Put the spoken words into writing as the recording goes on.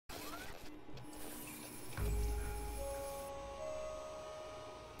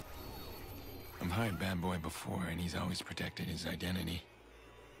I've hired Bad Boy before, and he's always protected his identity.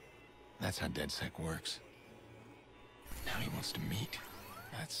 That's how DedSec works. Now he wants to meet.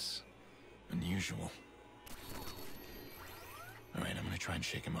 That's unusual. Alright, I'm gonna try and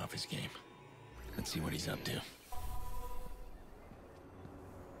shake him off his game. Let's see what he's up to.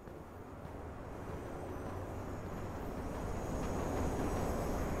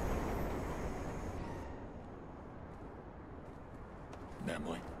 Bad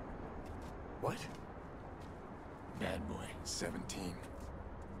Boy. What? Bad Boy, 17.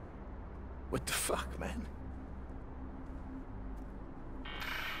 What the fuck, man?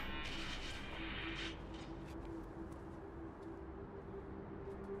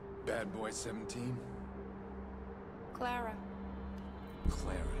 Bad Boy, 17? Clara.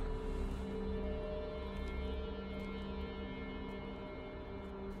 Clara.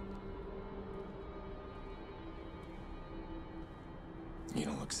 You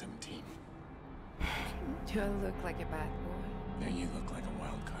don't look 17. Do I look like a bad boy? No, you look like a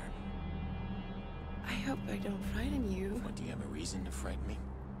wild card. I hope I don't frighten you. What, do you have a reason to frighten me?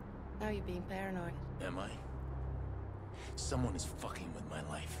 Now you're being paranoid. Am I? Someone is fucking with my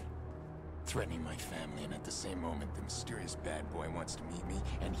life. Threatening my family, and at the same moment, the mysterious bad boy wants to meet me,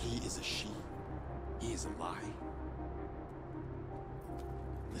 and he is a she. He is a lie.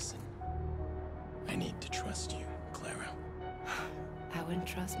 Listen, I need to trust you, Clara. I wouldn't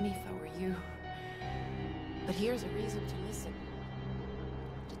trust me if I were you. But here's a reason to listen.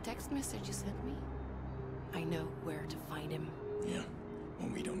 The text message you sent me, I know where to find him. Yeah,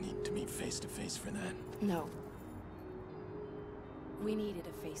 well, we don't need to meet face-to-face for that. No. We needed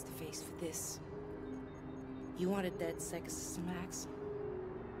a face-to-face for this. You wanted DedSec as Max.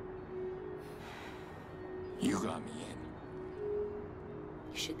 You got me in.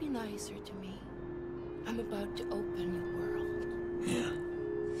 You should be nicer to me. I'm about to open your world. Yeah.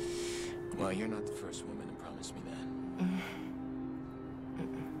 Well, you're not the first woman to promise me that.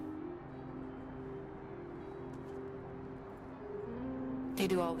 They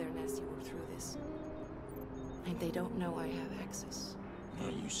do all their nasty work through this. And they don't know I have access.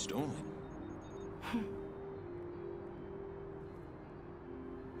 Well, you stole it.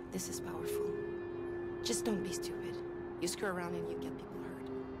 This is powerful. Just don't be stupid. You screw around and you get people hurt.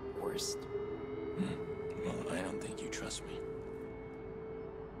 Worst. Well, I don't think you trust me.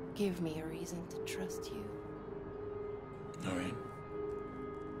 Give me a reason to trust you. All right.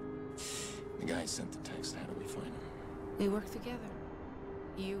 The guy sent the text. How do we find him? We work together.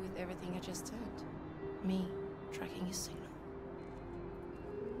 You with everything I just said. Me tracking his signal.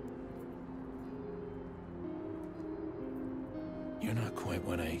 You're not quite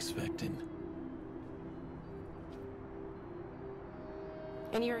what I expected.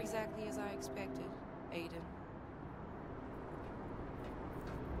 And you're exactly as I expected, Aiden.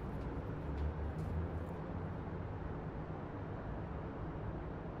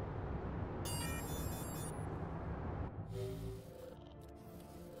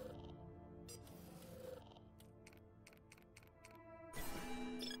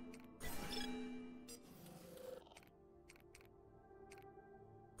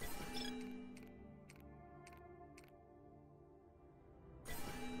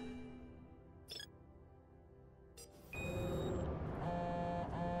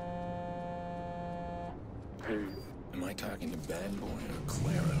 Am I talking to Bad Boy or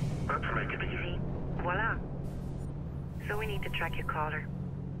Clara? Let's make it easy. Voila. So we need to track your caller.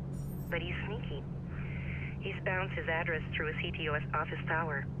 But he's sneaky. He's bounced his address through a CTOS office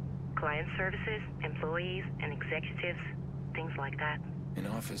tower. Client services, employees, and executives, things like that. An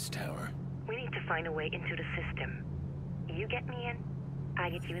office tower? We need to find a way into the system. You get me in, I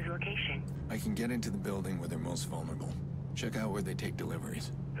get you his location. I can get into the building where they're most vulnerable. Check out where they take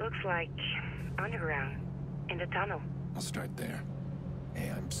deliveries. Looks like underground, in the tunnel. I'll start there. Hey,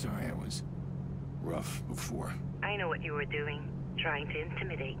 I'm sorry I was rough before. I know what you were doing, trying to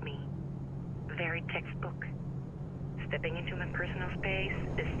intimidate me. Very textbook. Stepping into my personal space,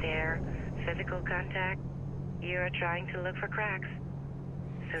 the stare, physical contact. You're trying to look for cracks.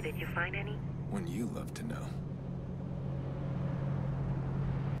 So did you find any? Wouldn't you love to know?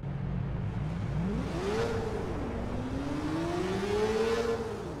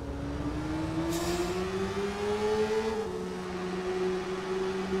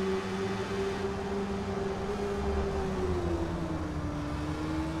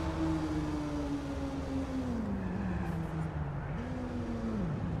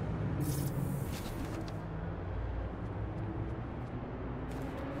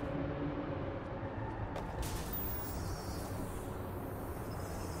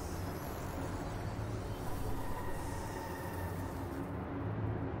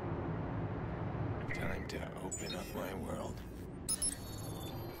 to open up my world.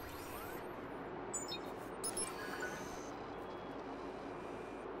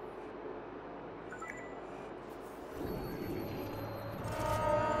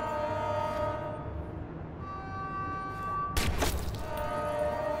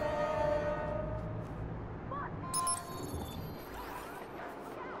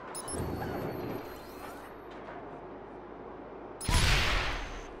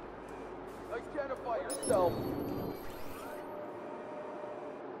 Identify yourself.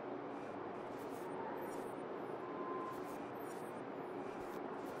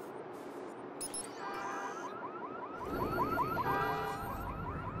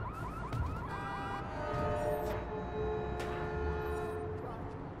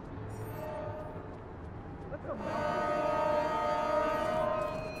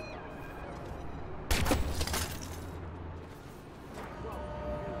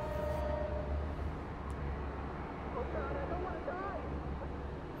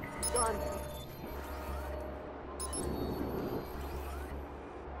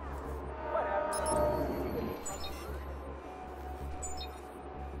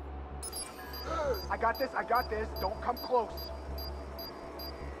 I got this. Don't come close.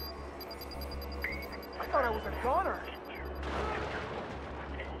 I thought I was a gunner.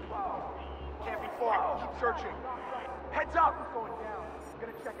 Can't be far. Keep searching. Heads up! It's going down. I'm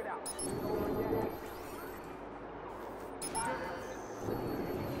gonna check it out.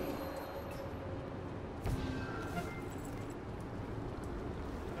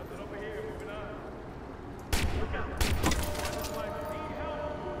 Nothing over here. Moving on.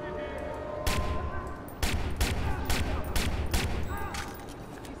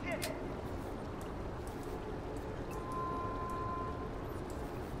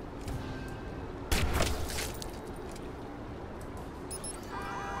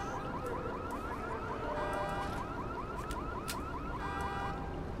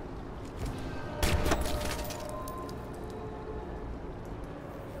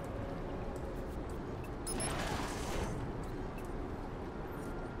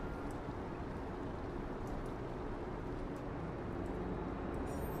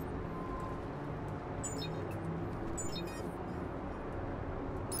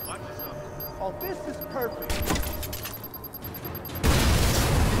 Oh, this is perfect.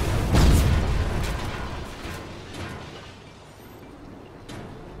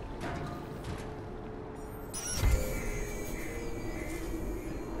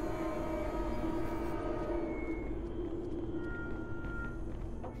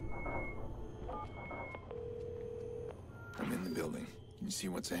 I'm in the building. Can you see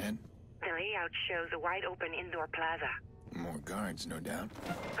what's ahead? The layout shows a wide-open indoor plaza. More guards, no doubt.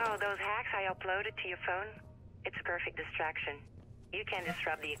 Oh, those hacks I uploaded to your phone? It's a perfect distraction. You can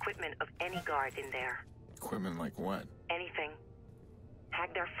disrupt the equipment of any guard in there. Equipment like what? Anything.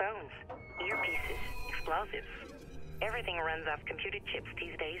 Hack their phones, earpieces, explosives. Everything runs off computer chips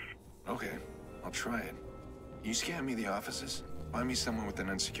these days. Okay, I'll try it. You scan me the offices. Find me someone with an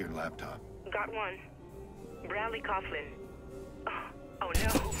unsecured laptop. Got one. Bradley Coughlin. Oh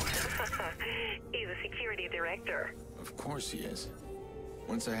no. He's a security director. Of course he is.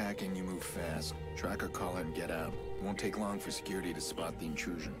 Once I hack in, you move fast. Track or call it and get out. It won't take long for security to spot the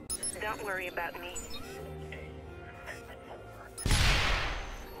intrusion. Don't worry about me.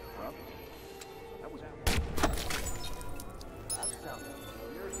 That was out. That sounds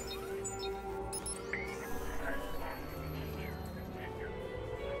familiar.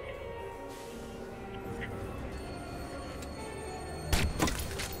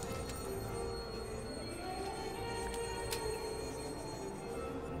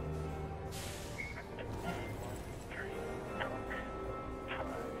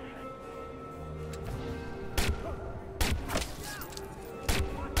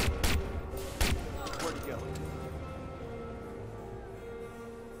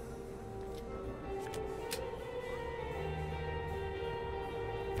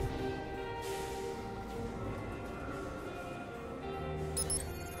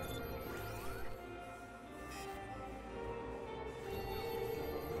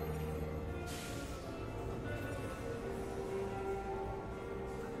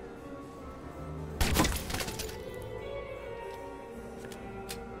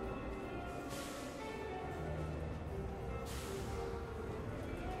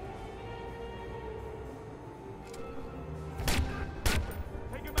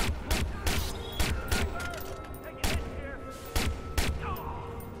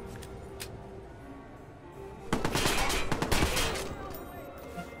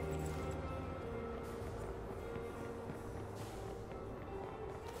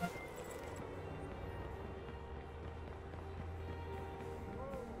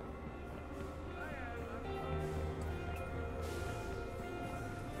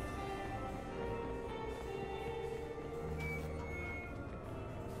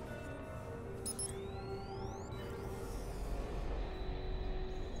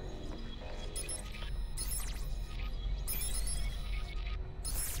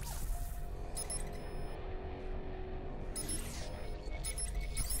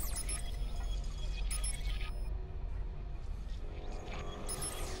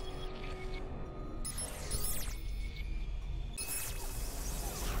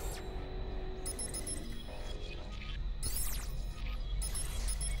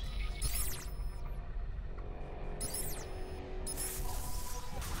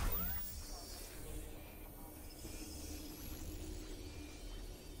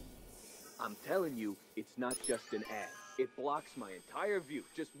 I'm telling you, it's not just an ad. It blocks my entire view.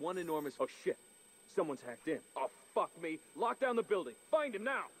 Just one enormous... Oh, shit. Someone's hacked in. Oh, fuck me. Lock down the building. Find him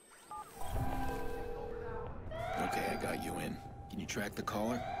now. Okay, I got you in. Can you track the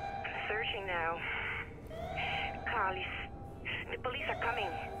caller? Searching now. Carlis, the police are coming.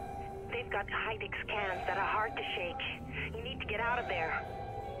 They've got high-tech scans that are hard to shake. You need to get out of there.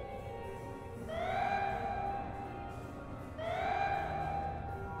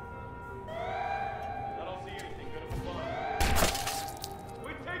 I don't see anything good at the fun.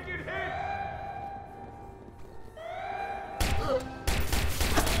 We're taking hits!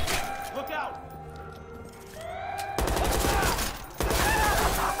 Look out!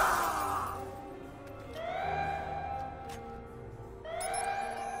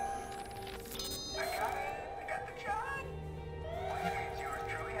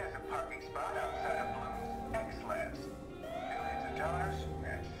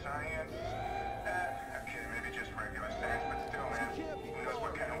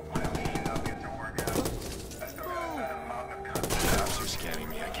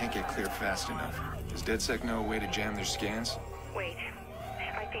 Fast enough. Does DedSec know a way to jam their scans? Wait,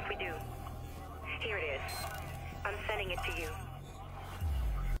 I think we do. Here it is. I'm sending it to you.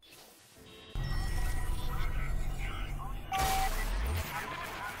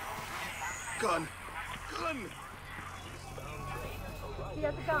 Gun! Gun! He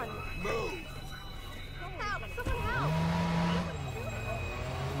has a gun. Move! Help! Someone help!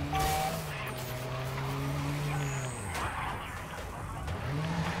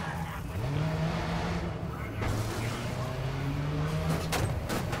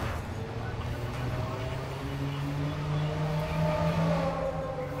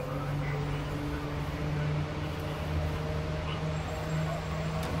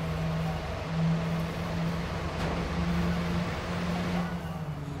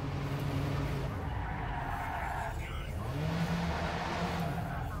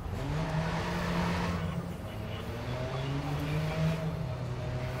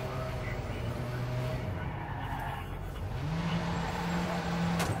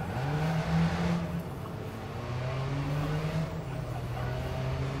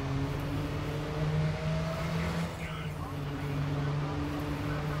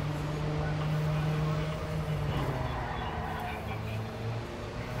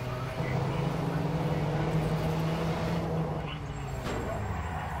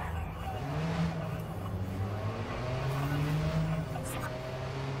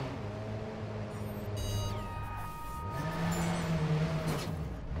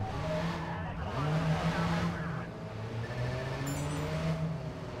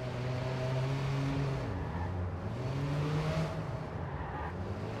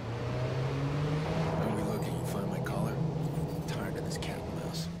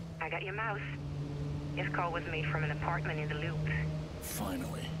 Your mouse. This call was made from an apartment in the loop.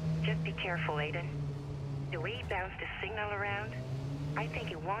 Finally. Just be careful, Aiden. The way he bounced the signal around, I think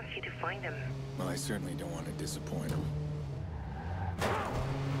he wants you to find him. Well, I certainly don't want to disappoint him.